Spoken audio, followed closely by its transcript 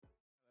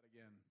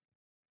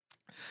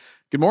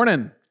Good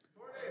morning.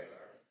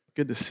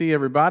 Good to see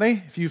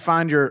everybody. If you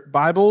find your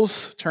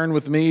Bibles, turn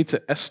with me to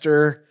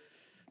Esther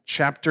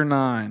chapter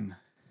 9.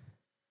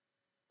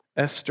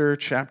 Esther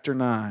chapter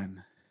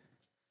 9.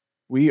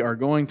 We are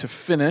going to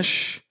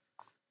finish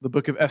the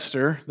book of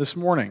Esther this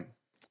morning.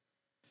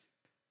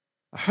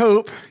 I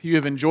hope you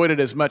have enjoyed it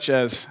as much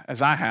as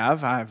I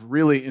have. I've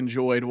really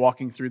enjoyed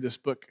walking through this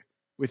book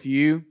with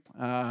you.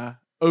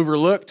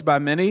 Overlooked by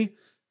many,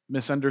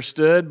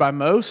 misunderstood by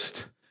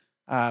most.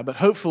 But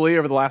hopefully,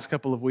 over the last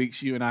couple of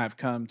weeks, you and I have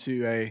come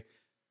to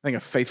a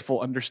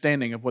faithful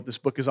understanding of what this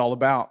book is all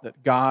about,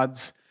 that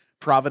God's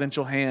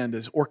providential hand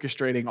is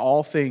orchestrating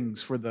all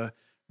things for the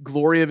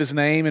glory of His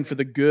name and for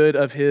the good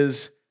of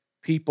His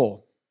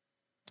people.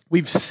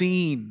 We've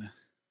seen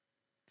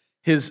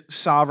His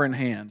sovereign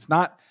hand,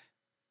 not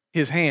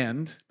His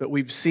hand, but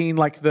we've seen,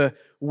 like the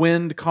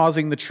wind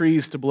causing the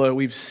trees to blow,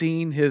 we've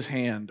seen His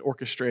hand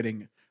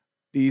orchestrating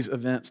these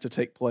events to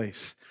take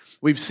place.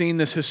 We've seen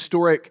this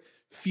historic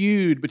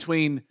feud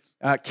between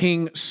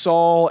King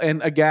Saul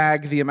and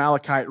Agag the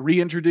Amalekite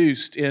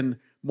reintroduced in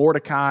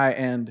Mordecai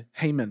and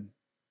Haman.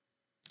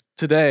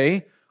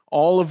 Today,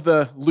 all of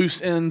the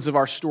loose ends of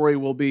our story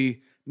will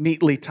be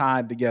neatly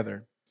tied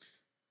together.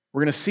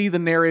 We're going to see the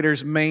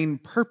narrator's main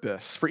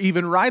purpose for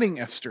even writing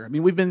Esther. I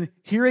mean, we've been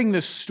hearing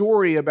this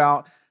story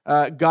about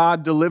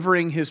God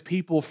delivering His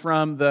people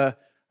from the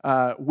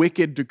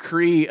wicked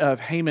decree of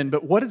Haman,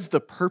 but what is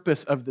the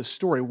purpose of this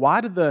story? Why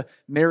did the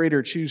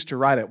narrator choose to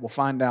write it? We'll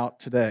find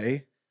out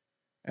today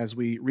as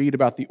we read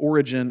about the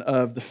origin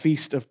of the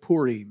Feast of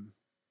Purim.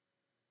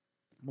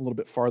 I'm a little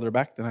bit farther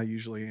back than I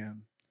usually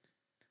am.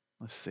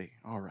 Let's see.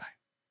 All right.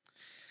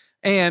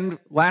 And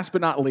last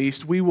but not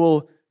least, we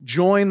will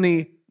join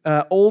the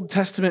Old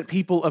Testament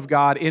people of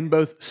God in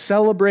both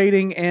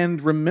celebrating and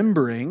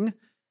remembering,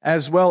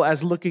 as well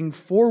as looking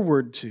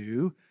forward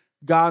to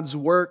God's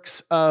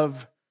works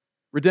of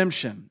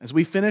redemption. As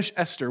we finish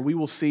Esther, we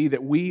will see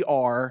that we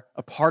are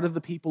a part of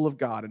the people of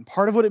God. And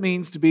part of what it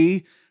means to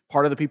be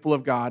part of the people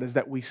of God is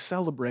that we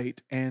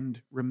celebrate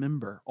and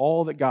remember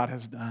all that God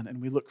has done,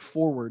 and we look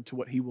forward to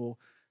what He will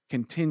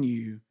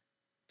continue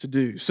to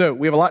do. So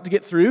we have a lot to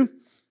get through,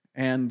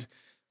 and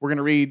we're going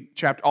to read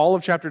all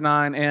of chapter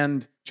 9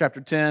 and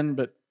chapter 10,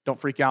 but don't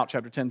freak out.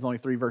 Chapter 10 is only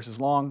 3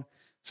 verses long,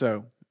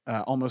 so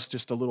almost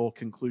just a little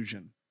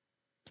conclusion.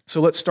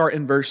 So let's start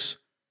in verse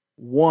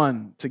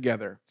 1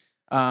 together.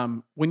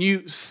 When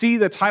you see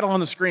the title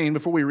on the screen,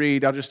 before we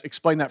read, I'll just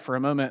explain that for a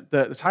moment.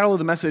 The title of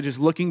the message is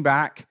Looking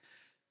Back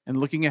and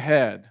Looking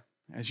Ahead.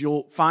 As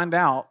you'll find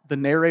out, the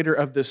narrator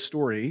of this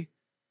story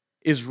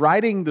is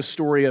writing the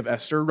story of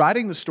Esther,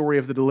 writing the story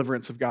of the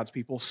deliverance of God's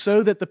people,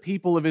 so that the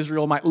people of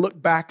Israel might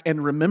look back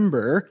and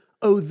remember,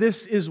 oh,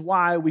 this is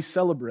why we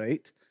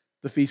celebrate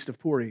the Feast of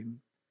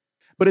Purim.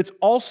 But it's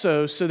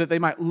also so that they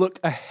might look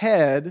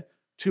ahead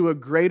to a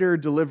greater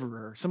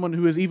deliverer, someone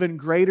who is even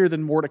greater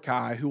than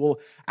Mordecai, who will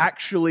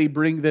actually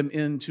bring them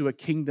into a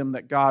kingdom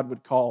that God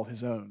would call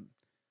His own.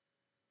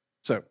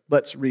 So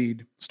let's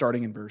read,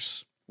 starting in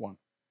verse 1.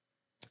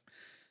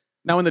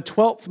 Now in the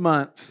 12th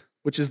month,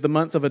 which is the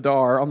month of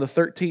Adar, on the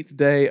 13th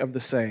day of the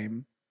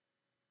same,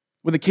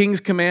 when the king's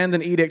command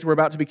and edict were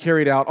about to be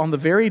carried out, on the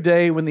very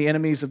day when the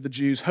enemies of the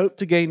Jews hoped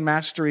to gain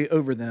mastery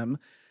over them,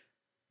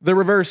 the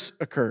reverse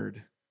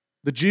occurred.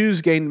 The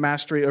Jews gained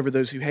mastery over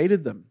those who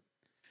hated them.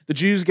 The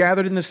Jews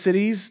gathered in the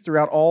cities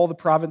throughout all the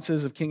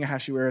provinces of King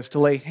Ahasuerus to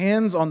lay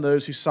hands on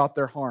those who sought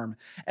their harm,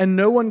 and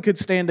no one could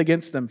stand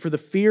against them, for the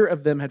fear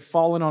of them had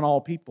fallen on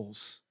all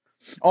peoples.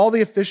 All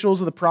the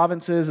officials of the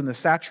provinces and the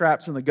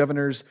satraps and the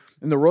governors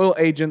and the royal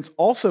agents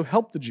also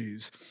helped the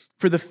Jews,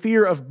 for the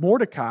fear of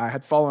Mordecai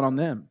had fallen on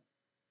them.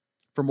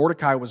 For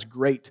Mordecai was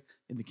great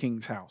in the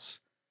king's house,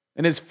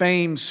 and his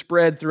fame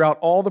spread throughout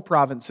all the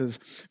provinces,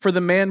 for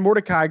the man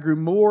Mordecai grew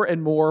more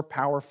and more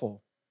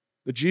powerful.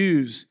 The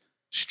Jews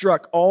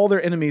struck all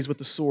their enemies with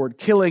the sword,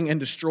 killing and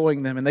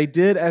destroying them, and they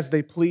did as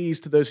they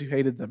pleased to those who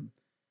hated them.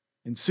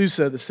 In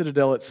Susa, the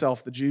citadel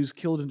itself, the Jews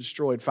killed and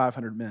destroyed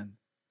 500 men,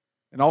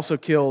 and also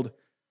killed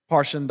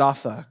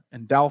Parshandatha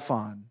and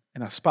Dalphon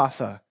and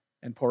Aspatha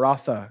and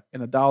Poratha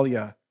and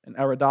Adalia and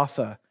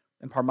Aridatha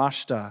and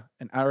Parmashta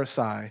and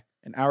Arisai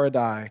and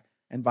Aradai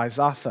and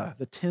Vizatha,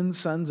 the 10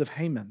 sons of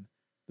Haman,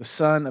 the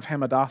son of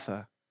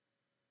Hamadatha,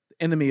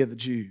 the enemy of the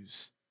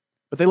Jews.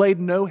 But they laid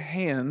no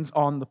hands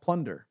on the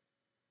plunder.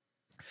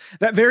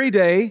 That very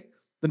day,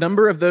 the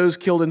number of those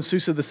killed in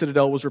Susa, the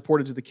citadel, was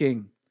reported to the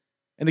king.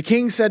 And the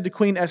king said to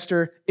Queen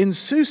Esther, in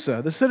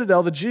Susa, the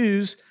citadel, the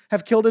Jews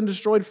have killed and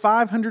destroyed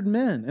 500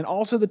 men, and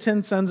also the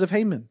 10 sons of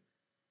Haman.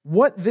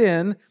 What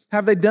then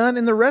have they done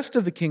in the rest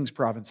of the king's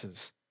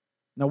provinces?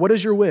 Now what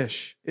is your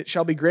wish? It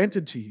shall be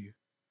granted to you.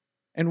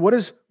 And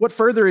what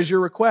further is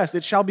your request?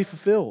 It shall be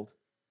fulfilled.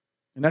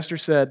 And Esther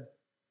said,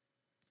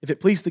 if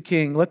it please the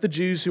king, let the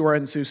Jews who are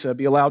in Susa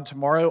be allowed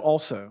tomorrow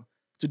also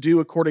to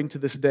do according to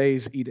this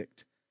day's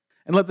edict.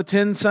 And let the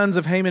 10 sons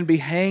of Haman be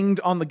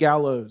hanged on the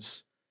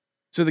gallows.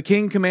 So the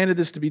king commanded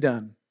this to be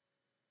done.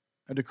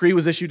 A decree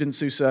was issued in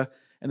Susa,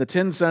 and the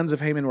 10 sons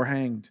of Haman were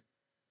hanged.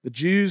 The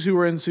Jews who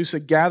were in Susa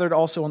gathered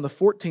also on the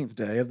 14th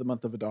day of the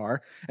month of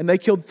Adar, and they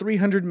killed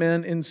 300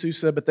 men in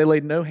Susa, but they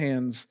laid no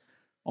hands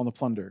on the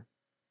plunder.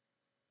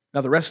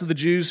 Now the rest of the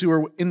Jews who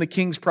were in the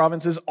king's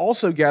provinces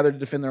also gathered to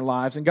defend their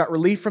lives and got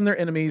relief from their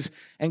enemies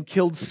and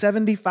killed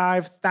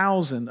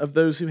 75,000 of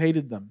those who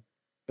hated them,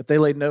 but they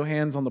laid no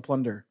hands on the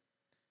plunder.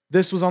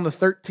 This was on the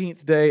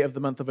 13th day of the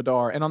month of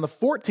Adar, and on the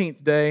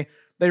 14th day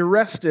they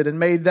rested and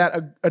made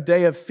that a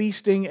day of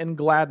feasting and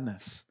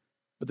gladness.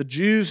 But the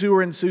Jews who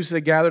were in Susa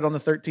gathered on the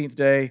 13th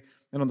day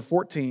and on the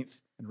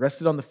 14th and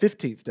rested on the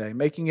 15th day,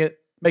 making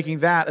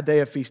that a day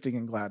of feasting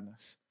and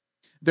gladness.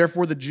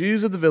 Therefore the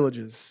Jews of the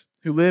villages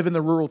who live in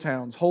the rural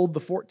towns hold the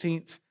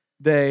 14th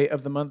day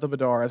of the month of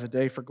Adar as a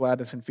day for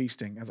gladness and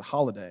feasting, as a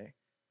holiday,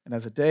 and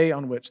as a day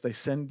on which they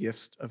send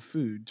gifts of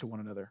food to one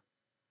another.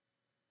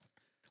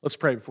 Let's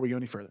pray before we go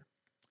any further.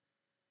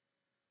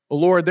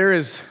 Well, Lord, there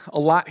is a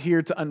lot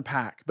here to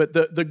unpack, but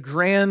the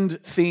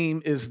grand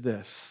theme is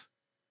this.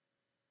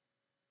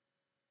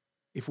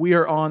 If we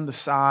are on the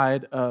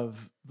side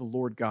of the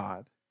Lord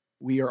God,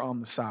 we are on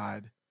the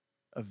side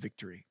of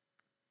victory.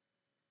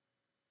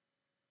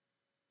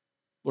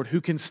 Lord,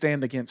 who can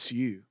stand against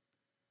you?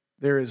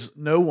 There is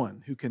no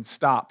one who can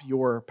stop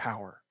your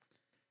power.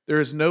 There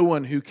is no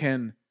one who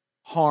can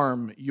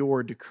harm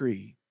your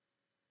decree.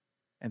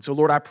 And so,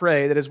 Lord, I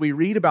pray that as we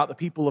read about the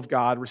people of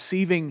God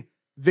receiving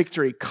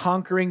victory,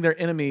 conquering their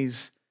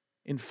enemies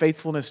in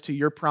faithfulness to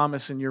your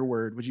promise and your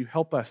word, would you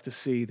help us to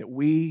see that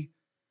we,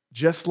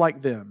 just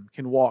like them,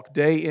 can walk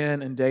day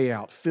in and day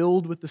out,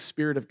 filled with the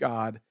Spirit of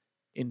God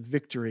in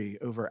victory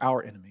over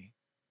our enemy,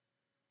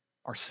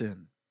 our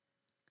sin.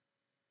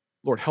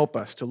 Lord, help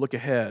us to look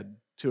ahead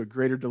to a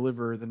greater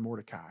deliverer than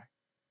Mordecai,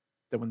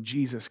 that when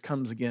Jesus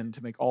comes again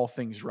to make all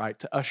things right,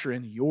 to usher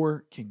in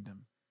your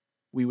kingdom,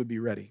 we would be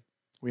ready.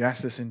 We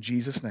ask this in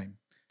Jesus' name.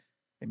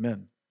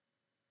 Amen.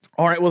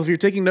 All right, well, if you're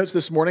taking notes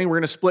this morning, we're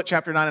going to split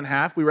chapter 9 in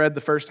half. We read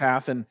the first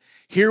half, and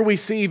here we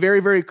see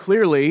very, very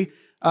clearly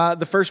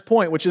the first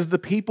point, which is the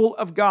people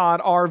of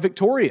God are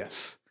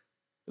victorious.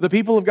 The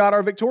people of God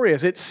are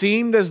victorious. It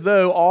seemed as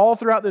though all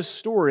throughout this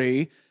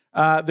story,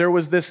 there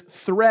was this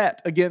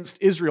threat against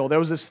Israel. There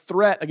was this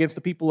threat against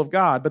the people of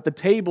God, but the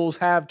tables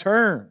have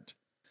turned.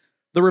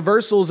 The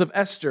reversals of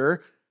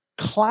Esther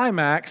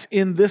climax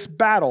in this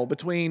battle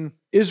between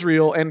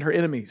Israel and her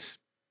enemies.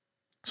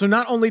 So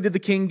not only did the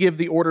king give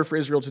the order for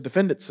Israel to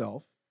defend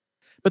itself,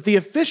 but the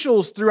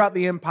officials throughout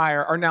the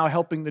empire are now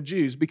helping the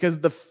Jews because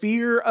the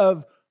fear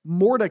of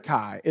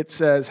Mordecai, it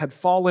says, had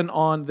fallen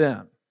on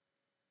them.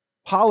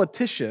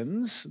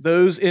 Politicians,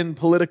 those in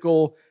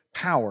political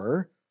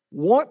power,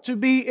 want to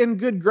be in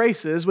good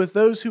graces with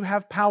those who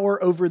have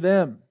power over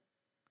them.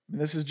 And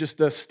this is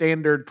just a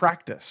standard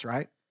practice,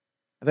 right?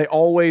 They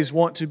always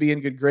want to be in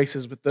good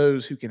graces with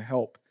those who can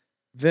help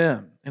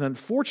them. And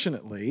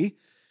unfortunately,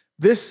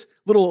 this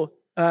little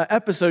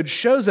episode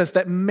shows us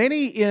that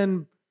many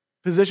in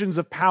positions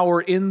of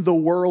power in the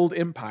world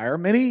empire,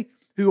 many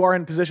who are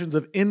in positions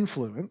of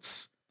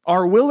influence,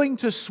 are willing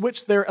to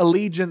switch their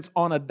allegiance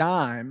on a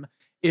dime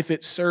if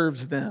it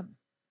serves them.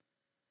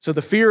 So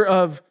the fear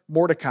of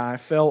Mordecai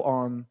fell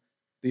on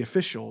the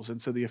officials,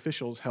 and so the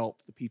officials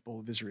helped the people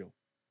of Israel.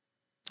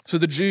 So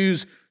the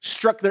Jews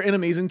struck their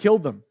enemies and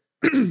killed them.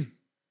 And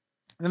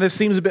this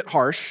seems a bit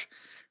harsh,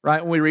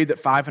 right? When we read that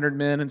 500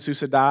 men in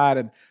Susa died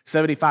and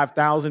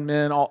 75,000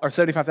 men, or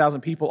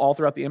 75,000 people all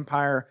throughout the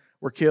empire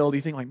were killed,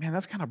 you think like, man,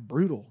 that's kind of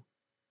brutal.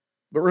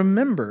 But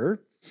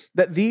remember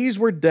that these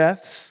were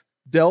deaths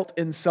dealt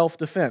in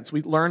self-defense.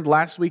 We learned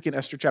last week in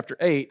Esther chapter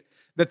 8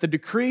 that the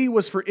decree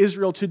was for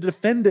Israel to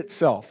defend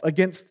itself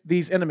against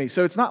these enemies.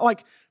 So it's not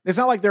like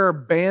there are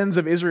bands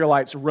of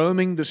Israelites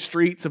roaming the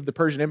streets of the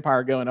Persian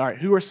Empire going, all right,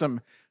 who are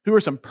some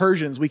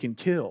Persians we can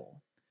kill?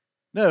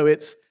 No,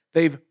 it's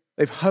they've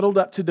huddled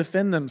up to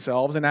defend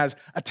themselves, and as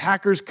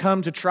attackers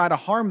come to try to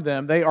harm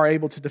them, they are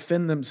able to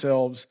defend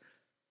themselves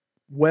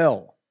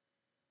well.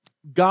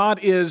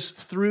 God is,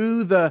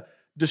 through the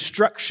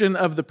destruction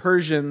of the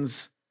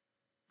Persians,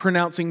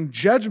 pronouncing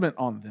judgment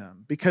on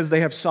them because they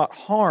have sought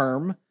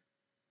harm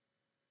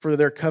for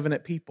their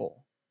covenant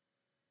people.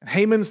 And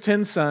Haman's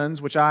 10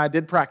 sons, which I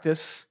did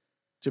practice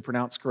to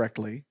pronounce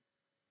correctly,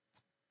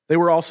 they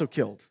were also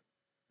killed,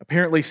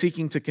 apparently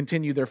seeking to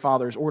continue their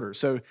father's orders.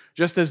 So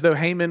just as though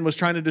Haman was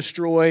trying to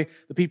destroy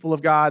the people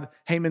of God,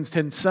 Haman's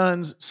 10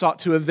 sons sought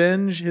to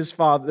avenge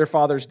their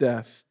father's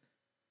death,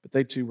 but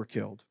they too were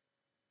killed.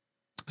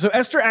 So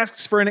Esther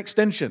asks for an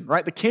extension,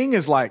 right? The king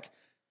is like,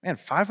 man,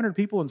 500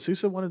 people in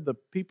Susa wanted the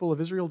people of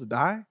Israel to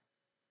die?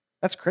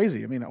 That's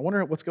crazy. I mean, I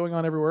wonder what's going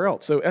on everywhere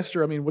else. So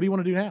Esther, what do you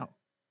want to do now?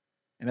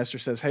 And Esther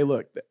says, hey,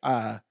 look,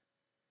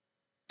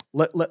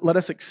 let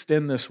us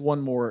extend this one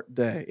more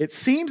day. It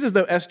seems as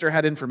though Esther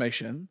had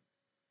information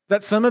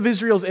that some of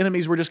Israel's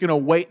enemies were just going to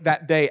wait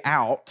that day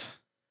out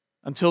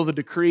until the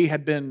decree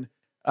had been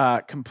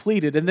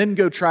completed and then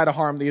go try to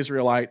harm the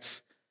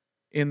Israelites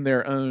in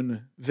their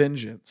own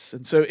vengeance.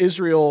 And so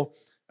Israel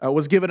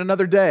was given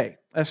another day.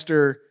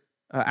 Esther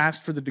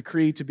asked for the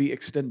decree to be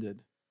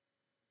extended,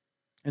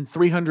 and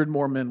 300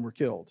 more men were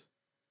killed.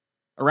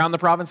 Around the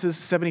provinces,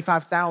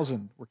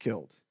 75,000 were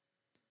killed.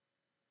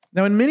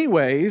 Now, in many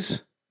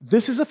ways,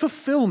 this is a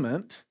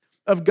fulfillment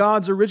of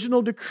God's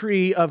original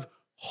decree of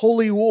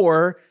holy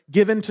war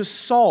given to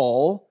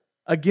Saul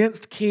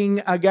against King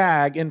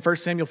Agag in 1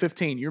 Samuel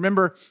 15. You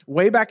remember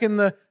way back in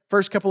the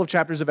first couple of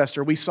chapters of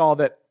Esther, we saw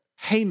that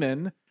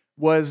Haman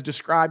was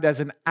described as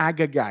an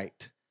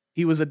Agagite.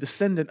 He was a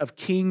descendant of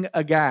King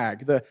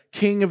Agag, the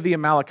king of the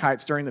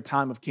Amalekites during the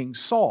time of King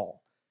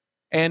Saul.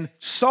 And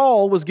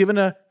Saul was given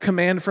a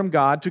command from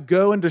God to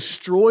go and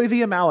destroy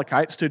the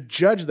Amalekites, to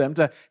judge them,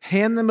 to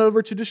hand them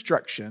over to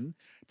destruction,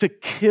 to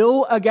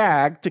kill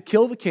Agag, to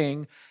kill the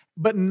king,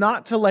 but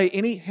not to lay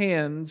any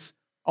hands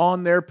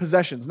on their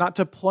possessions, not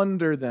to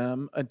plunder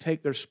them and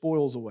take their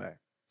spoils away.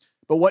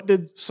 But what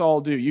did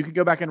Saul do? You can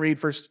go back and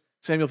read 1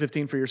 Samuel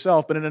 15 for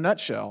yourself, but in a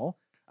nutshell,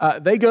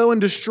 they go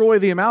and destroy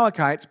the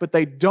Amalekites, but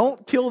they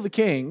don't kill the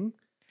king,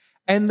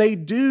 and they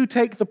do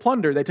take the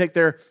plunder. They take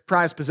their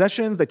prized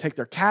possessions, they take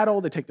their cattle,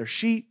 they take their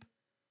sheep.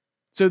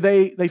 So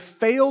they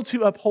fail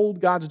to uphold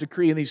God's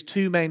decree in these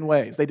two main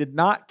ways. They did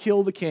not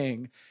kill the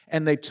king,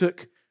 and they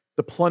took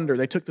the plunder,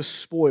 they took the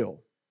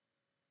spoil.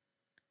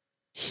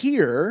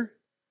 Here,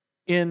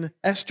 in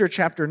Esther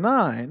chapter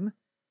 9,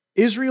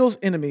 Israel's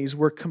enemies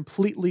were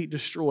completely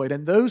destroyed,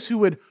 and those who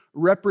would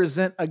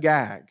represent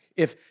Agag,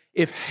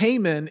 if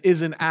Haman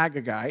is an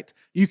Agagite,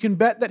 you can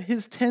bet that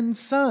his 10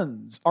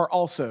 sons are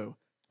also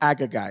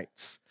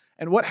Agagites.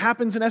 And what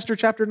happens in Esther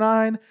chapter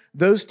 9?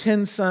 Those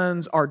 10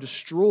 sons are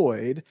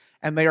destroyed,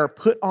 and they are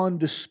put on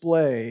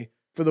display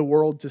for the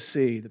world to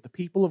see that the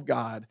people of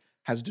God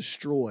has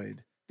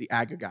destroyed the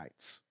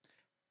Agagites.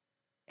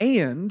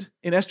 And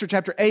in Esther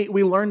chapter 8,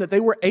 we learn that they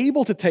were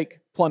able to take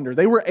plunder.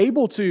 They were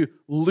able to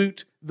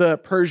loot the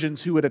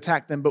Persians who would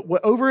attack them. But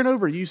over and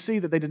over, you see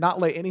that they did not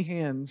lay any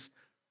hands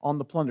on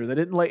the plunder. They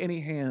didn't lay any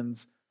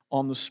hands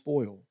on the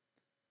spoil.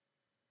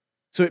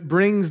 So it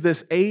brings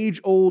this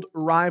age-old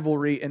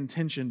rivalry and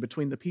tension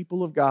between the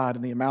people of God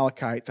and the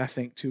Amalekites, I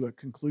think, to a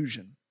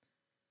conclusion.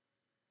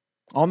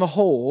 On the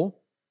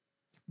whole,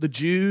 the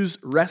Jews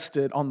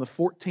rested on the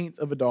 14th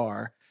of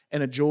Adar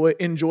and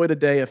enjoyed a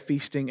day of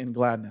feasting and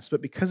gladness. But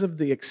because of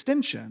the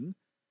extension,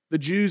 the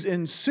Jews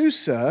in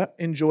Susa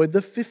enjoyed the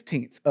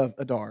 15th of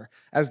Adar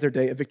as their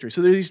day of victory.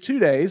 So there are these 2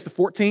 days, the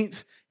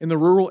 14th in the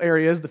rural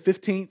areas, the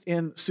 15th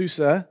in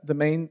Susa, the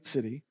main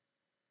city,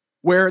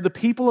 where the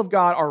people of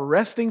God are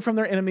resting from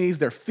their enemies,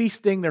 they're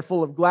feasting, they're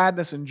full of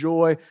gladness and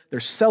joy, they're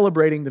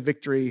celebrating the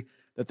victory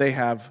that they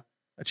have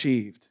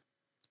achieved.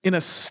 In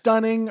a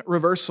stunning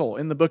reversal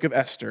in the book of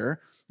Esther,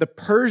 the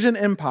Persian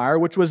Empire,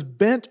 which was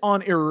bent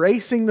on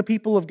erasing the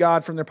people of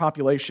God from their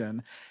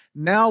population,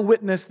 now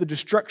witnessed the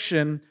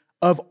destruction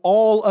of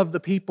all of the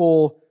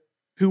people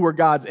who were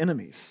God's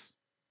enemies.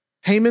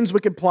 Haman's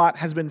wicked plot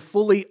has been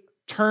fully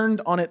turned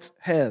on its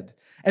head.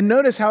 And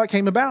notice how it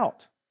came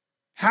about.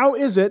 How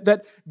is it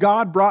that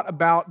God brought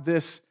about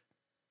this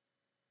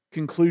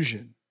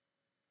conclusion?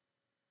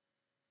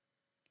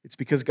 It's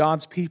because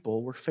God's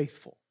people were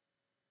faithful.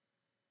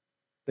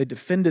 They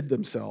defended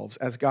themselves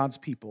as God's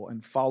people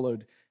and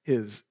followed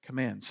His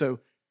command. So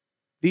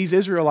these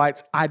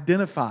Israelites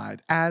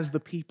identified as the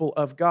people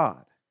of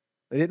God.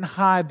 They didn't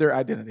hide their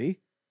identity.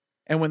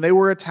 And when they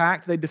were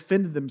attacked, they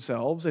defended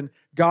themselves, and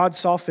God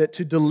saw fit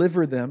to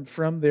deliver them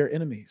from their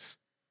enemies.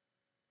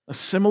 A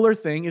similar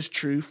thing is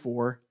true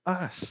for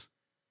us.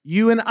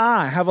 You and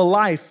I have a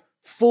life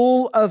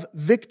full of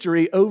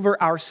victory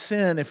over our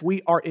sin if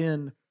we are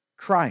in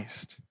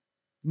Christ.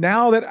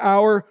 Now that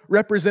our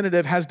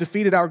representative has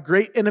defeated our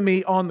great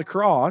enemy on the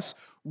cross,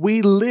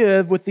 we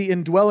live with the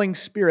indwelling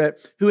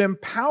Spirit who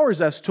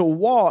empowers us to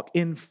walk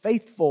in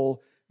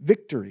faithful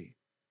victory.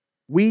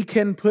 We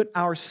can put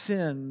our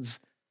sins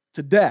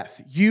to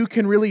death. You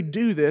can really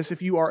do this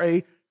if you are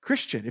a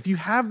Christian. If you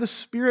have the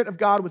Spirit of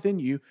God within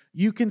you,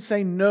 you can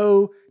say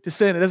no to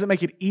sin. It doesn't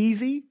make it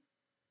easy.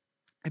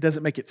 It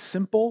doesn't make it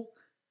simple.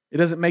 It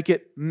doesn't make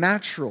it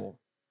natural.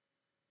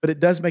 But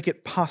it does make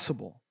it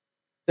possible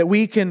that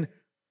we can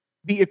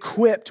be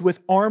equipped with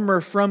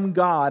armor from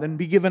God and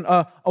be given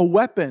a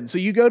weapon. So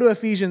you go to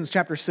Ephesians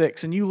chapter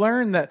 6 and you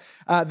learn that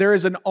there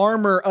is an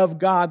armor of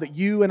God that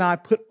you and I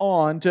put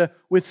on to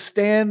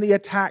withstand the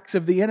attacks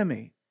of the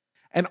enemy.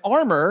 And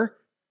armor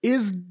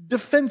is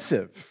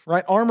defensive,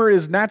 right? Armor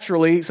is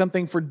naturally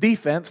something for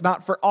defense,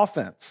 not for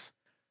offense.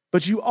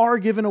 But you are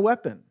given a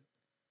weapon.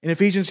 In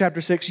Ephesians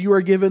chapter 6, you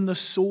are given the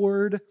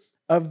sword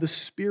of the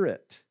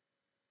Spirit,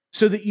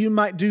 so that you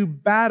might do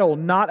battle,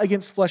 not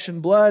against flesh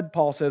and blood,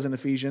 Paul says in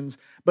Ephesians,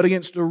 but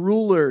against the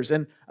rulers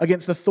and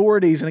against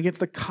authorities and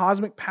against the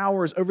cosmic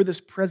powers over this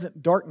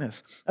present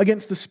darkness,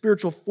 against the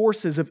spiritual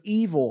forces of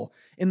evil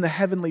in the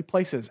heavenly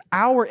places.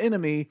 Our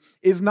enemy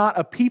is not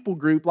a people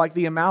group like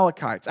the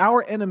Amalekites.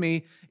 Our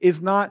enemy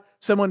is not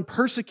someone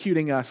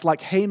persecuting us like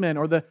Haman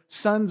or the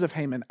sons of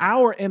Haman.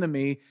 Our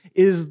enemy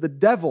is the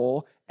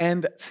devil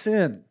and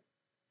sin.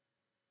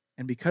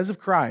 And because of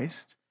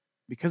Christ,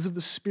 because of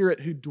the Spirit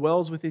who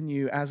dwells within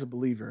you as a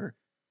believer,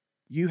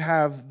 you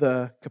have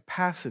the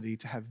capacity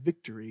to have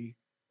victory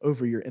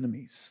over your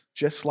enemies,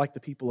 just like the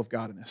people of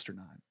God in Esther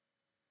 9.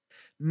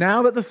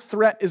 now that the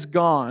threat is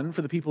gone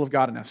for the people of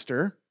God in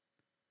Esther,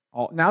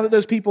 now that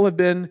those people have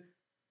been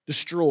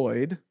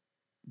destroyed,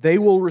 they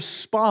will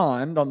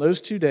respond on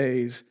those 2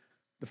 days,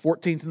 the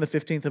 14th and the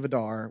 15th of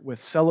Adar,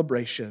 with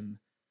celebration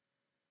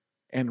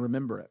and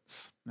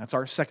remembrance. That's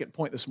our second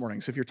point this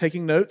morning. So if you're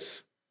taking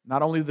notes,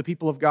 not only do the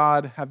people of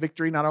God have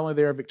victory, not only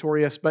they are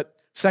victorious, but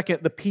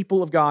second, the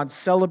people of God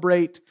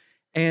celebrate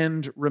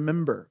and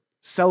remember.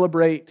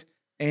 Celebrate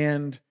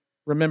and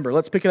remember.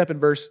 Let's pick it up in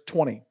verse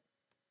 20.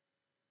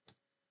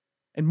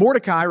 And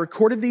Mordecai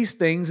recorded these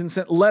things and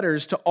sent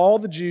letters to all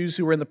the Jews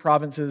who were in the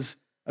provinces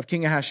of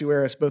King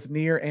Ahasuerus, both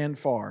near and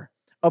far,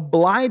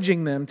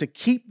 obliging them to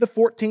keep the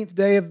 14th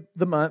day of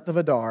the month of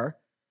Adar,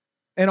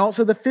 and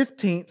also the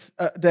 15th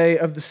day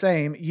of the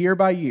same, year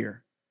by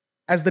year,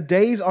 as the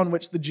days on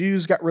which the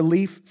Jews got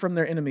relief from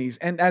their enemies,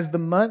 and as the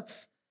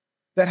month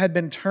that had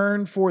been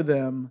turned for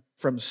them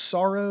from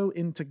sorrow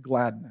into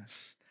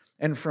gladness,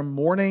 and from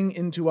mourning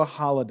into a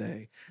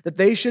holiday, that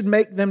they should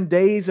make them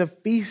days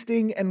of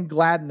feasting and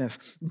gladness,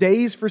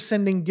 days for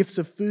sending gifts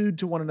of food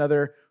to one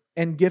another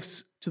and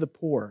gifts to the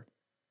poor.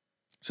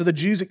 So the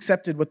Jews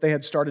accepted what they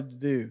had started to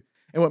do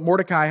and what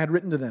Mordecai had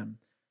written to them.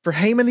 For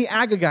Haman the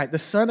Agagite, the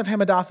son of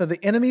Hammedatha,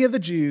 the enemy of the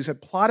Jews,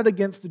 had plotted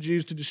against the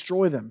Jews to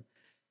destroy them.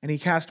 And he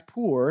cast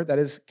pur, that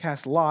is,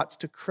 cast lots,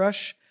 to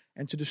crush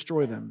and to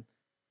destroy them.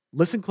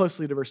 Listen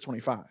closely to verse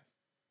 25.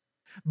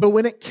 But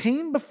when it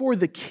came before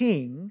the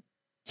king,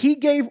 he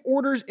gave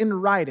orders in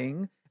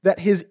writing that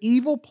his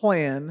evil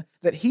plan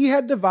that he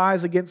had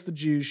devised against the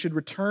Jews should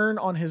return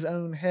on his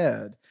own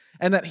head,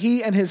 and that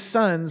he and his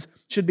sons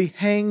should be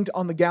hanged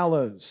on the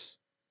gallows.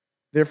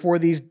 Therefore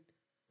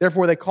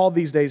they called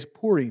these days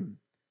Purim,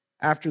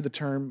 after the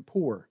term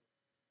pur.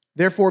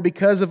 Therefore,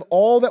 because of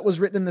all that was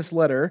written in this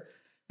letter,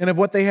 and of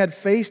what they had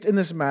faced in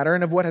this matter,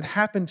 and of what had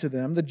happened to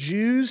them, the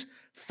Jews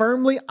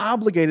firmly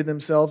obligated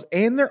themselves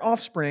and their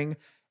offspring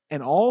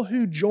and all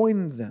who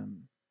joined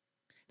them,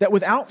 that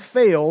without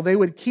fail they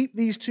would keep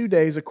these 2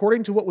 days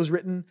according to what was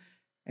written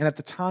and at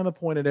the time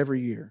appointed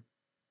every year.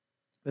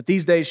 That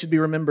these days should be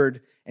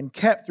remembered and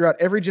kept throughout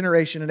every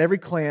generation and every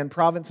clan,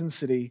 province, and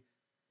city,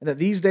 and that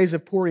these days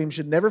of Purim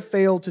should never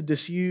fall into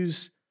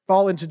disuse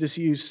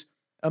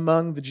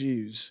among the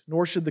Jews,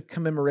 nor should the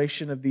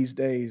commemoration of these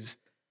days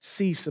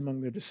cease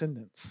among their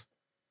descendants.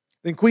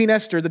 Then Queen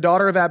Esther, the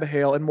daughter of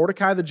Abihail, and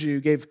Mordecai the Jew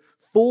gave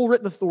full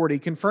written authority,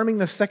 confirming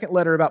the second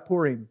letter about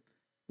Purim.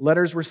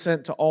 Letters were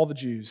sent to all the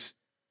Jews,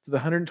 to the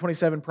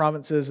 127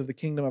 provinces of the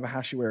kingdom of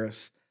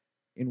Ahasuerus,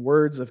 in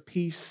words of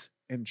peace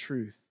and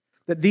truth,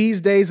 that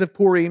these days of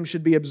Purim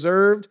should be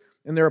observed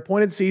in their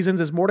appointed seasons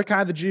as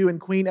Mordecai the Jew and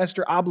Queen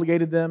Esther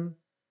obligated them,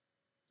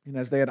 and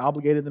as they had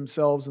obligated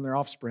themselves and their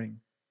offspring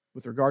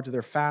with regard to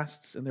their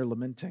fasts and their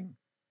lamenting.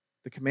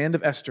 The command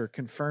of Esther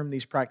confirmed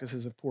these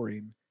practices of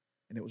Purim,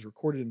 and it was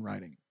recorded in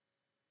writing.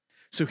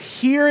 So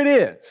here it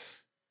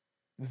is.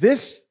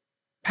 This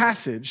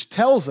passage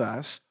tells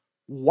us,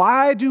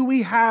 why do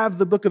we have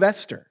the book of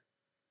Esther?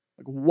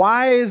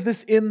 Why is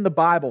this in the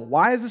Bible?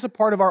 Why is this a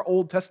part of our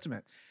Old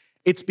Testament?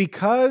 It's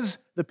because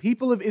the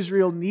people of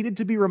Israel needed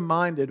to be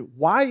reminded,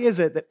 why is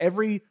it that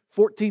every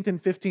 14th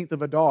and 15th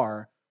of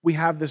Adar, we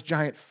have this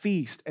giant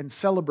feast and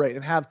celebrate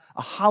and have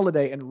a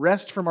holiday and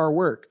rest from our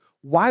work?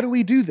 Why do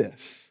we do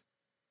this?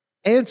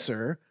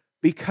 Answer,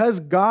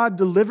 because God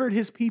delivered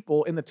his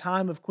people in the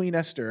time of Queen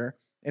Esther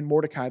and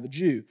Mordecai the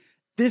Jew.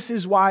 This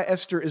is why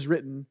Esther is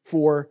written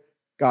for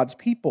God's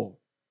people.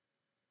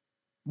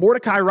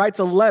 Mordecai writes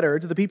a letter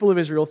to the people of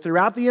Israel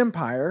throughout the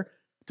empire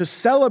to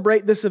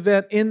celebrate this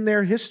event in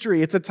their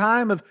history. It's a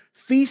time of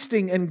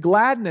feasting and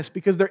gladness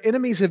because their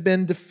enemies have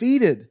been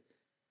defeated.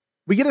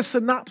 We get a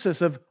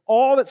synopsis of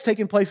all that's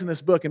taken place in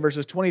this book in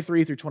verses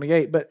 23 through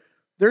 28, but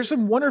there's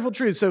some wonderful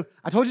truths. So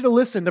I told you to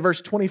listen to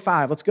verse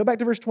 25. Let's go back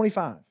to verse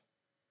 25.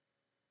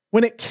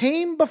 When it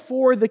came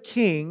before the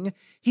king,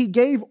 he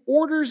gave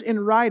orders in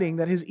writing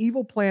that his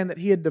evil plan that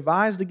he had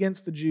devised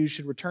against the Jews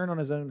should return on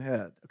his own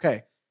head.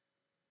 Okay.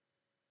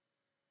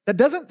 That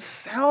doesn't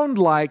sound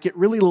like it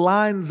really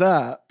lines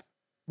up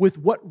with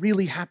what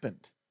really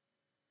happened.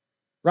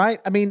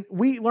 Right? I mean,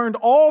 we learned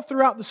all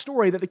throughout the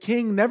story that the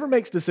king never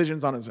makes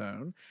decisions on his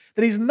own,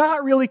 that he's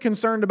not really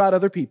concerned about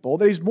other people,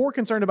 that he's more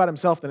concerned about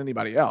himself than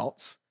anybody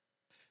else.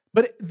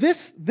 But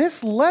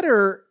this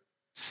letter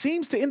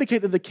seems to indicate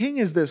that the king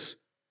is this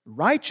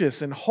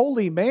righteous and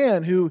holy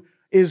man who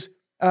is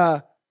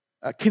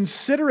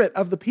considerate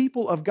of the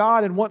people of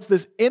God and wants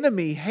this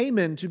enemy,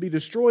 Haman, to be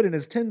destroyed and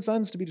his 10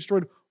 sons to be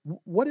destroyed.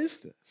 What is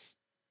this?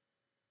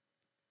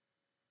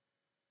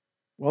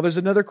 Well, there's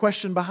another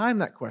question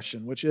behind that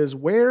question, which is,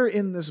 where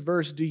in this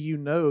verse do you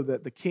know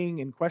that the king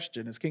in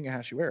question is King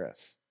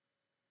Ahasuerus?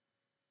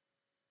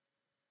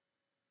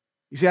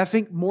 You see, I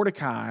think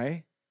Mordecai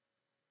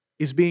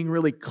is being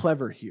really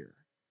clever here.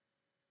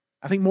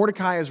 I think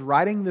Mordecai is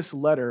writing this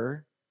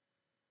letter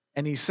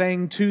and he's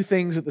saying two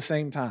things at the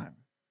same time.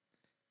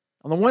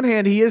 On the one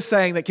hand, he is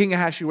saying that King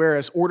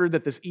Ahasuerus ordered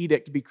that this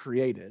edict be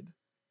created.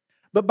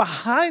 But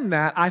behind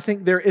that, I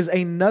think there is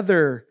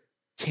another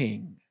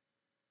king.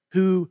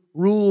 who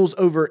rules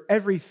over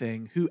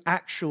everything, who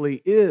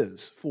actually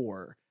is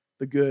for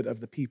the good of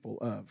the people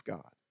of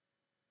God.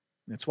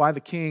 And that's why the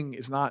king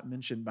is not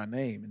mentioned by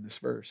name in this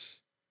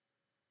verse.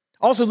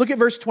 Also, look at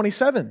verse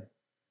 27.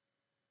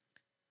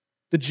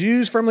 The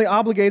Jews firmly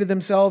obligated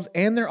themselves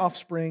and their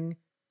offspring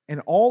and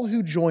all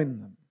who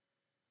joined them,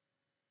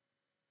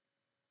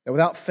 that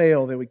without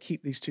fail they would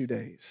keep these 2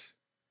 days.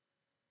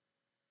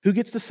 Who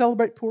gets to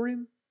celebrate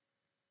Purim?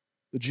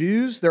 The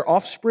Jews, their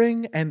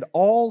offspring, and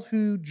all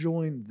who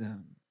joined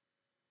them.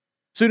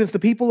 Students, the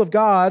people of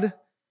God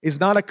is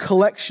not a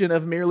collection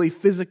of merely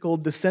physical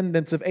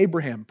descendants of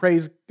Abraham.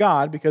 Praise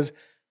God, because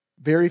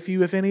very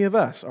few, if any of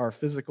us, are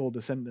physical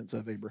descendants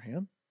of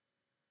Abraham.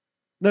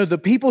 No, the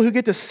people who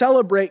get to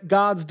celebrate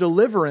God's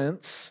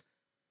deliverance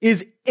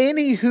is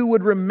any who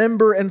would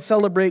remember and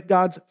celebrate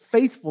God's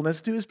faithfulness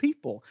to His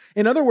people.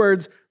 In other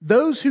words,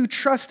 those who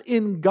trust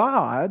in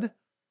God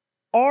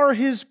are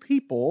His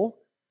people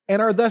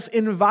and are thus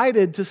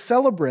invited to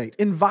celebrate,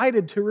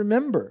 invited to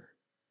remember.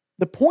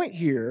 The point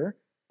here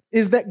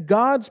is that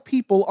God's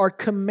people are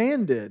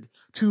commanded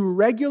to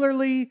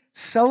regularly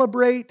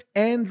celebrate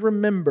and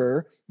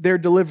remember their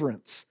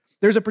deliverance.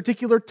 There's a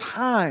particular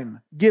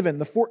time given,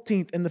 the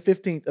 14th and the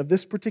 15th of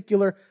this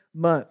particular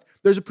month.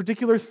 There's a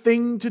particular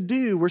thing to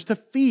do. We're to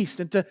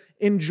feast and to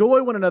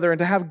enjoy one another and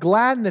to have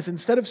gladness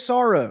instead of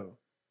sorrow.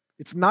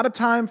 It's not a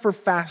time for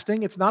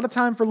fasting. It's not a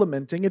time for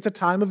lamenting. It's a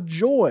time of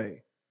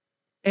joy.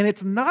 And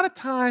it's not a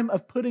time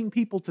of putting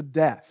people to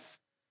death.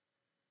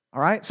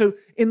 All right? So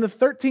in the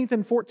 13th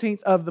and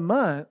 14th of the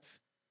month,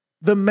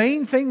 the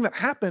main thing that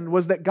happened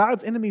was that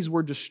God's enemies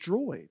were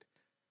destroyed.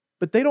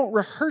 But they don't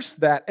rehearse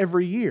that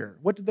every year.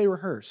 What did they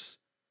rehearse?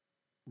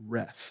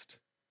 Rest.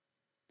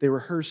 They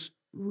rehearse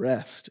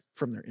rest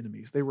from their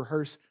enemies. They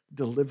rehearse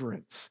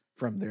deliverance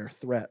from their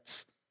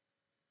threats.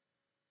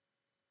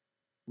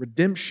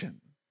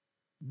 Redemption,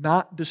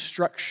 not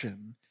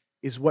destruction,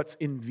 is what's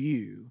in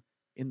view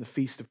in the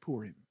Feast of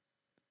Purim.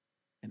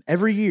 And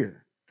every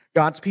year,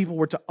 God's people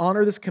were to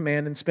honor this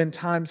command and spend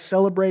time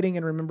celebrating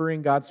and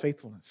remembering God's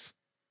faithfulness.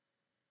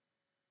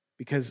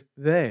 Because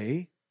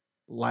they,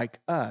 like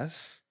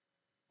us,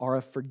 are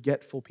a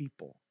forgetful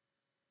people.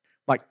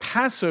 Like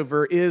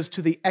Passover is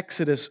to the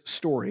Exodus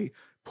story,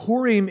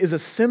 Purim is a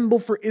symbol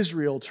for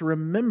Israel to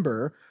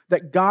remember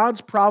that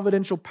God's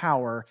providential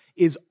power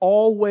is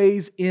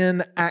always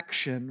in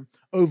action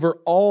over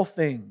all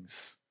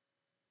things.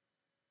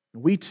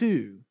 We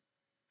too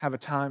have a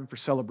time for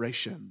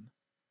celebration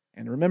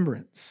and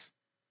remembrance.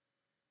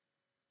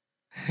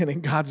 And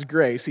in God's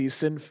grace, He's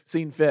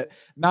seen fit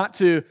not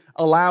to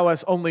allow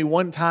us only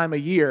one time a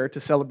year to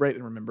celebrate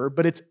and remember,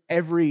 but it's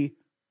every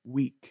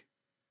week.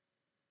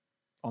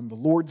 On the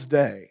Lord's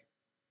Day,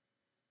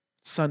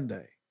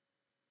 Sunday,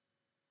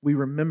 we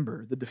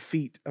remember the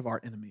defeat of our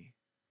enemy.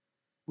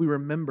 We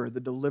remember the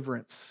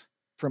deliverance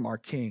from our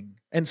King.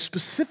 And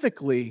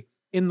specifically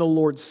in the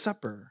Lord's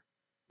Supper,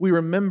 we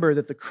remember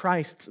that the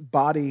Christ's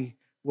body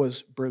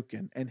was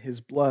broken and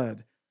His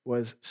blood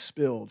was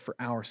spilled for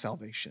our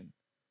salvation.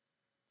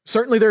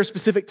 Certainly there are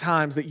specific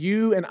times that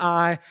you and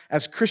I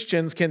as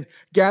Christians can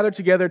gather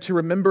together to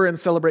remember and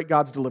celebrate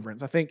God's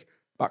deliverance. I think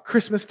about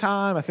Christmas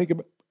time. I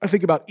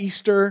think about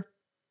Easter.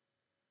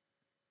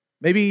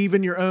 Maybe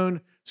even your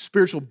own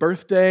spiritual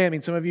birthday. I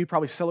mean, some of you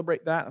probably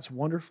celebrate that. That's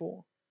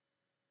wonderful.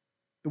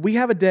 But we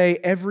have a day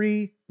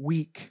every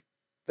week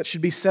that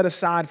should be set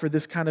aside for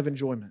this kind of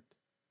enjoyment.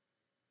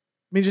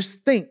 I mean, just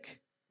think.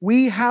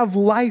 We have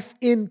life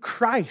in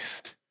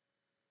Christ.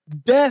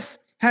 Death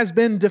has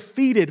been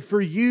defeated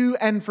for you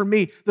and for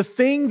me. The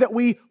thing that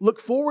we look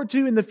forward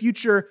to in the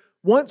future,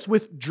 once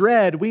with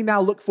dread, we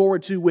now look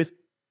forward to with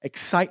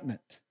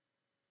excitement.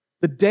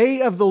 The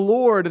day of the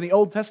Lord in the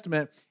Old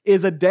Testament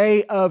is a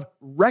day of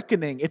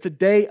reckoning. It's a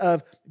day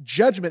of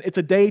judgment. It's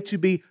a day to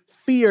be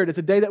feared. It's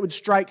a day that would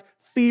strike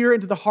fear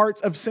into the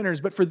hearts of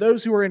sinners. But for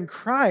those who are in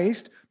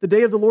Christ, the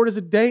day of the Lord is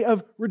a day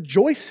of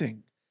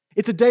rejoicing.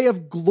 It's a day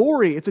of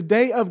glory. It's a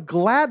day of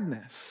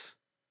gladness.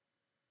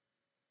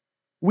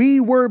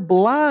 We were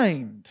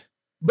blind,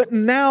 but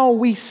now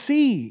we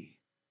see.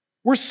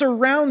 We're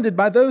surrounded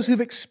by those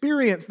who've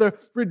experienced the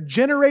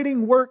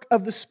regenerating work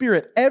of the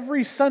Spirit.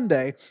 Every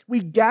Sunday,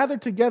 we gather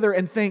together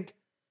and think,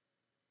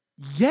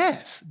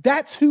 yes,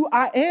 that's who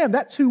I am.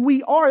 That's who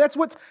we are. That's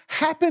what's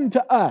happened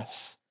to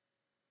us.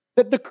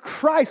 That the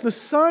Christ, the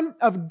Son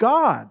of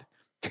God,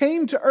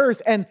 came to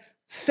earth and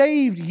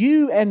saved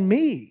you and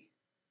me.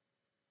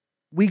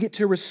 We get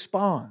to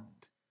respond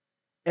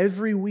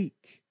every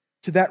week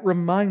to that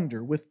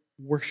reminder with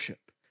worship.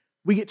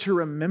 We get to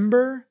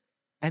remember,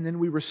 and then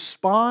we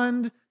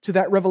respond to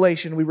that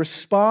revelation. We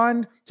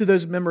respond to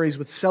those memories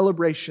with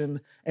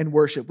celebration and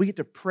worship. We get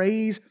to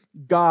praise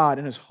God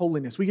in His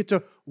holiness. We get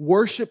to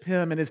worship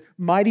Him in His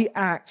mighty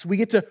acts. We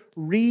get to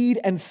read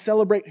and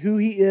celebrate who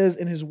He is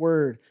in His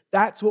Word.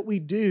 That's what we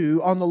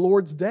do on the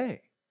Lord's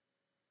Day.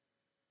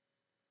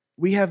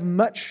 We have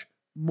much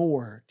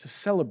more to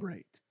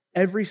celebrate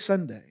every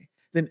Sunday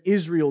than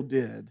Israel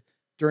did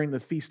during the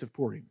Feast of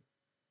Purim.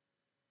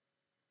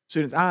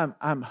 Students,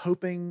 I'm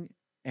hoping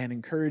and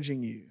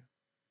encouraging you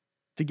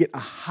to get a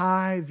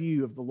high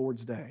view of the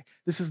Lord's day.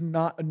 This is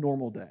not a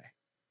normal day.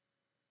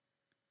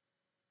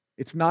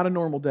 It's not a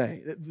normal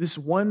day. This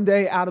one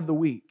day out of the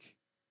week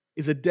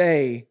is a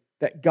day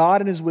that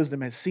God in His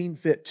wisdom has seen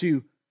fit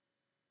to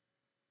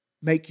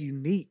make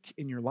unique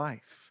in your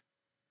life.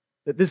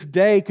 That this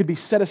day could be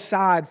set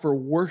aside for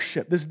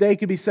worship. This day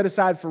could be set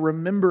aside for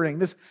remembering.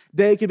 This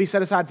day could be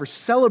set aside for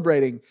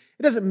celebrating.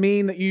 It doesn't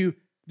mean that you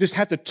just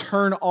have to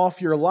turn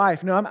off your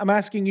life. No, I'm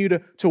asking you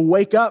to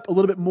wake up a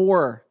little bit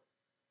more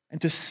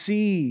and to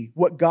see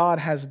what God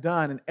has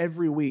done. And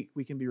every week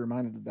we can be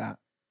reminded of that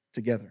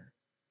together.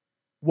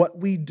 What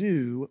we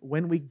do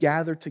when we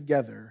gather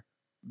together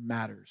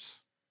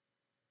matters.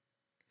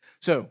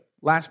 So,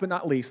 last but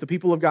not least, the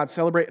people of God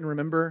celebrate and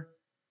remember.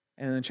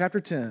 And in chapter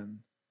 10,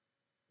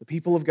 the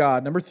people of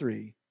God, number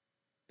 3,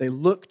 they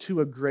look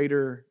to a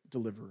greater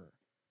deliverer.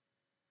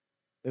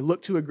 They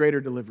look to a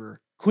greater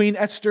deliverer. Queen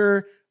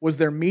Esther was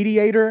their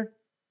mediator,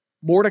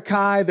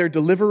 Mordecai their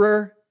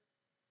deliverer.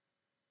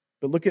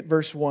 But look at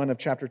verse 1 of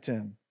chapter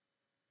 10.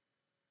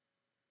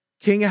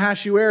 King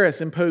Ahasuerus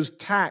imposed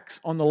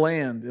tax on the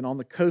land and on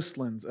the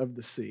coastlands of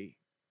the sea.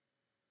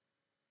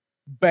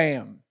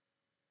 Bam.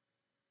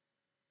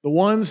 The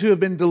ones who have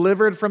been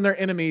delivered from their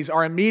enemies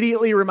are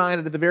immediately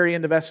reminded at the very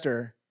end of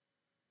Esther,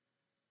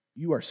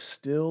 you are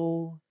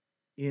still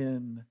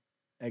in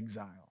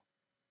exile.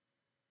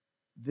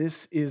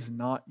 This is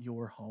not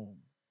your home.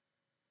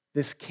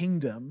 This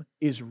kingdom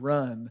is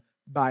run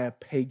by a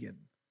pagan.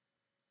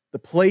 The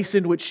place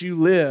in which you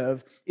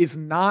live is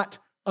not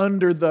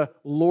under the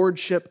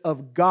lordship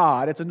of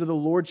God. It's under the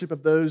lordship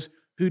of those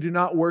who do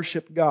not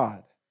worship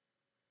God.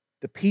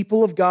 The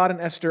people of God and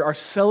Esther are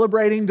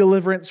celebrating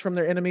deliverance from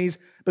their enemies,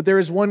 but there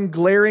is one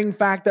glaring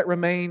fact that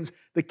remains.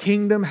 The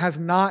kingdom has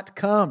not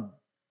come.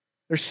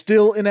 They're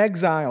still in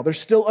exile. They're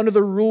still under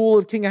the rule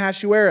of King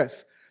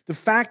Ahasuerus. The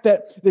fact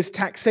that this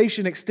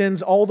taxation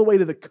extends all the way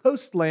to the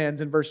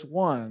coastlands in verse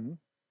 1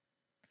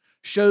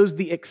 shows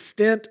the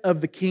extent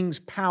of the king's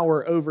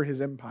power over his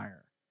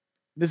empire.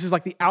 This is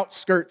like the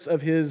outskirts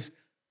of his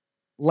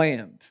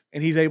land,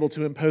 and he's able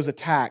to impose a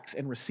tax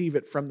and receive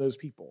it from those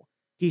people.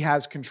 He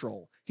has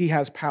control. He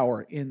has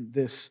power in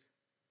this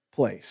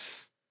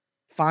place.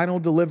 Final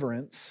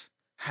deliverance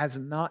has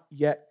not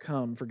yet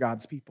come for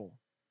God's people.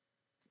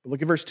 But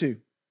look at verse 2.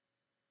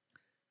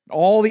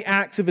 All the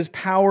acts of his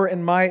power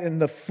and might and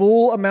the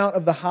full amount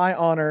of the high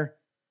honor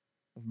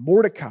of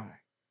Mordecai,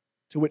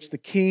 to which the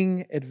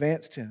king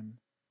advanced him,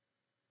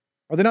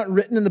 are they not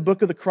written in the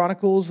book of the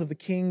Chronicles of the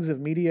kings of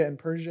Media and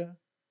Persia?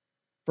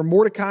 For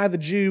Mordecai the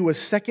Jew was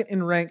second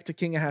in rank to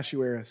King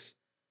Ahasuerus.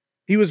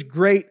 He was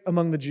great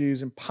among the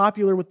Jews and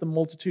popular with the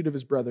multitude of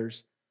his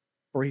brothers,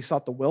 for he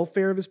sought the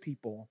welfare of his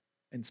people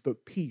and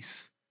spoke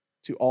peace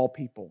to all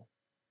people.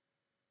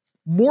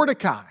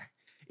 Mordecai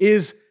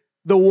is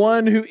the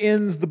one who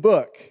ends the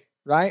book,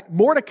 right?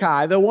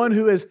 Mordecai, the one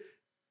who is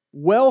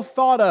well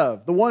thought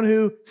of, the one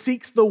who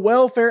seeks the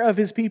welfare of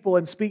his people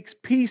and speaks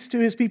peace to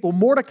his people.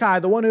 Mordecai,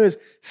 the one who is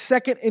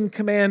second in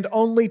command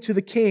only to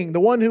the king, the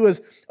one who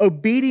is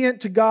obedient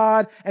to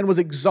God and was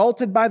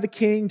exalted by the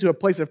king to a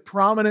place of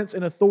prominence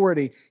and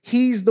authority.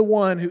 He's the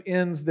one who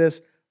ends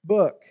this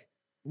book.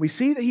 We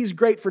see that he's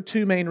great for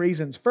two main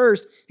reasons.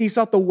 First, he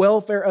sought the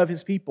welfare of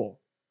his people.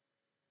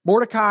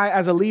 Mordecai,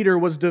 as a leader,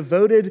 was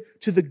devoted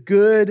to the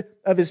good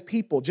of his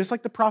people, just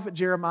like the prophet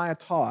Jeremiah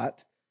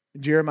taught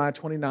in Jeremiah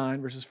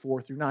 29, verses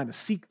 4 through 9, to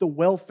seek the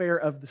welfare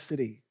of the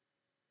city.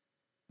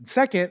 And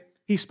second,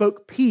 he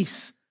spoke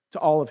peace to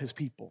all of his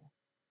people.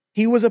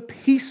 He was a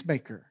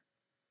peacemaker.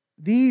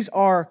 These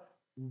are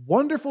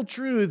wonderful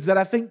truths that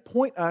I think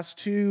point us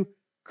to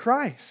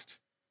Christ.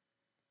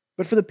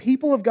 But for the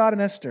people of God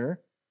in Esther,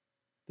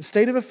 the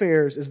state of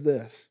affairs is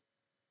this.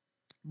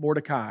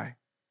 Mordecai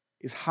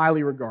is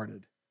highly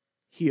regarded.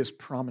 He is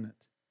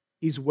prominent.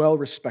 He's well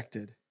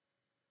respected,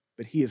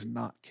 but he is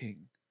not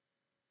king.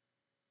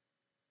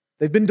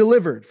 They've been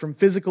delivered from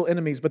physical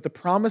enemies, but the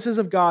promises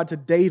of God to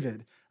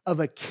David of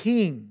a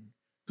king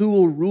who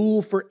will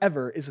rule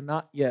forever is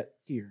not yet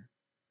here.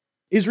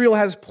 Israel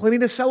has plenty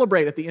to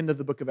celebrate at the end of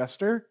the book of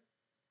Esther,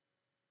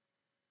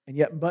 and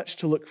yet much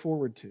to look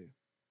forward to.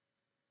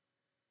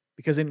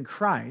 Because in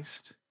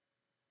Christ,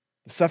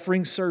 the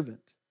suffering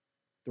servant,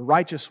 the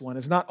righteous one,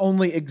 is not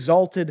only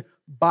exalted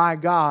by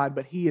God,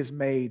 but he is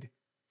made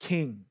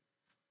king.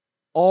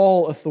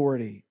 All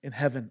authority in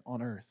heaven,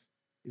 on earth,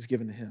 is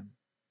given to him.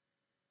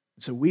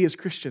 So we as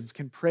Christians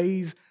can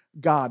praise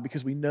God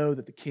because we know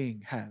that the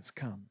King has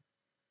come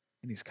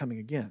and he's coming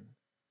again.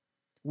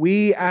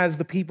 We as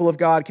the people of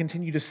God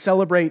continue to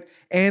celebrate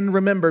and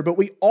remember, but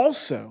we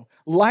also,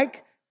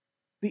 like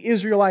the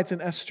Israelites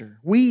in Esther,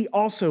 we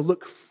also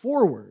look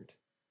forward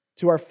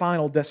to our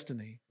final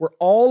destiny, where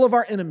all of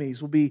our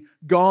enemies will be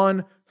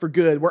gone for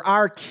good, where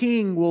our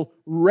King will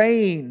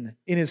reign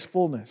in his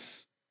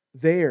fullness.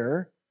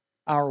 There,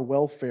 our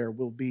welfare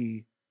will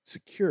be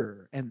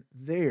secure, and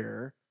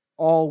there,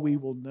 all we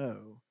will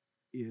know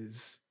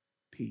is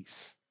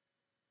peace.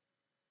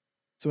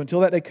 So until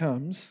that day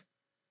comes,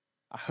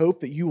 I hope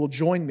that you will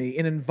join me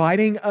in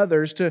inviting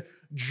others to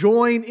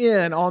join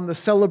in on the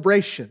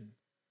celebration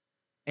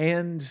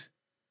and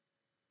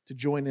to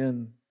join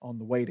in on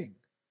the waiting.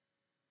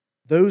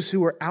 Those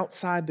who are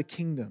outside the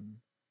kingdom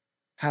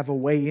have a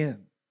way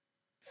in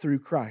through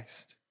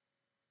Christ.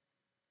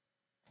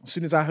 As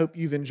soon as I hope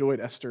you've enjoyed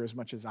Esther as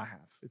much as I have.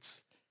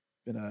 It's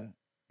been an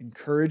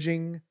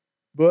encouraging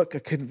book, a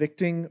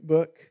convicting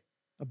book,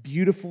 a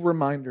beautiful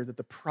reminder that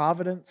the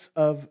providence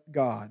of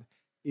God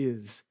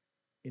is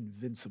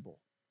invincible.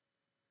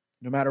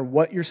 No matter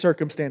what your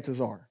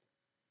circumstances are,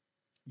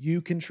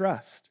 you can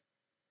trust.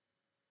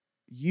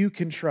 You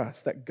can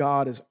trust that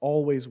God is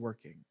always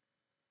working,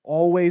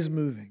 always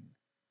moving,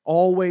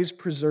 always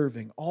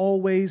preserving,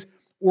 always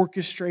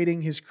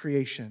orchestrating His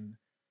creation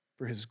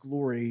for His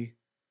glory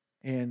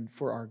and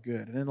for our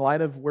good. And in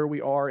light of where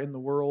we are in the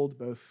world,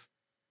 both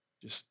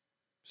just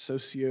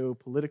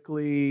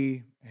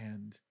socio-politically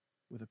and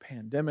with a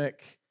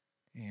pandemic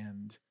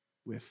and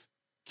with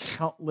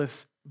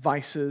countless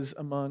vices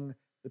among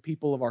the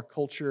people of our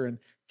culture and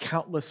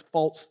countless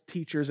false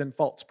teachers and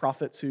false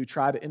prophets who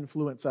try to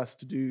influence us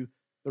to do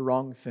the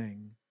wrong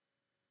thing,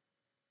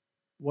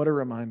 what a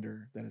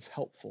reminder that is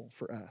helpful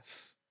for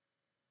us.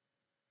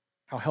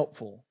 How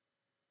helpful,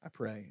 I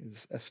pray,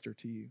 is Esther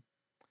to you.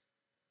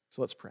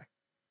 So let's pray.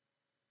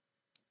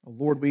 Oh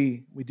Lord,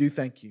 we do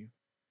thank you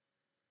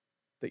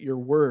that your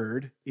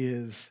word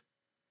is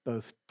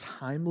both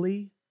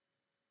timely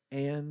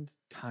and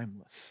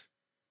timeless.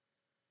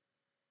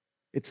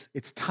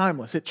 It's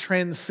timeless. It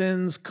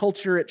transcends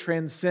culture. It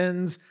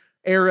transcends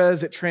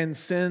eras. It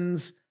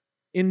transcends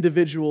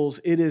individuals.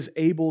 It is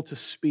able to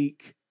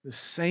speak the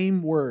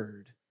same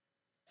word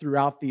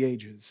throughout the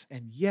ages.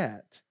 And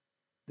yet,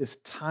 this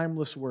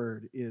timeless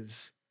word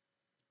is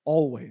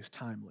always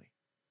timely.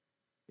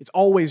 It's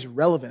always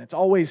relevant. It's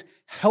always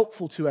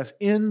helpful to us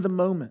in the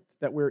moment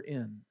that we're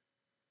in.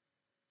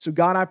 So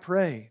God, I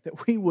pray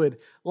that we would,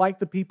 like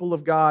the people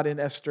of God in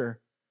Esther,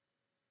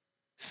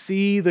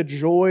 see the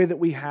joy that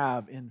we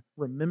have in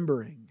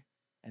remembering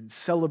and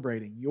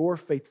celebrating your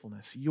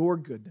faithfulness, your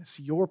goodness,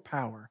 your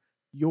power,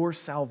 your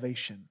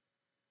salvation.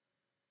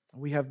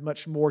 We have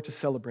much more to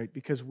celebrate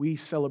because we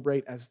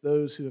celebrate as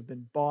those who have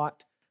been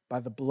bought by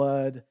the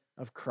blood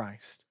of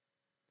Christ,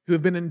 who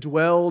have been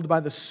indwelled by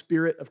the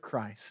Spirit of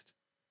Christ,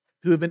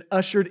 who have been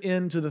ushered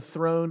into the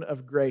throne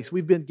of grace.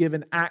 We've been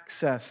given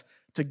access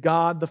to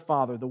God the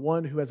Father, the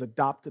one who has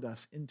adopted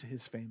us into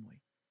His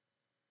family.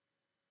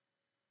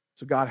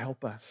 So God,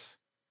 help us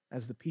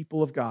as the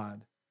people of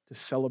God to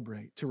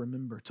celebrate, to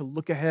remember, to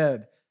look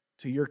ahead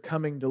to your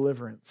coming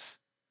deliverance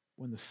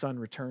when the Son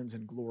returns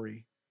in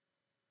glory.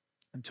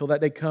 Until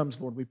that day comes,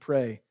 Lord, we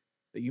pray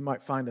that you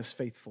might find us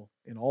faithful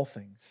in all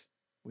things.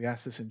 We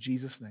ask this in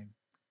Jesus' name.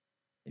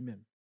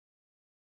 Amen.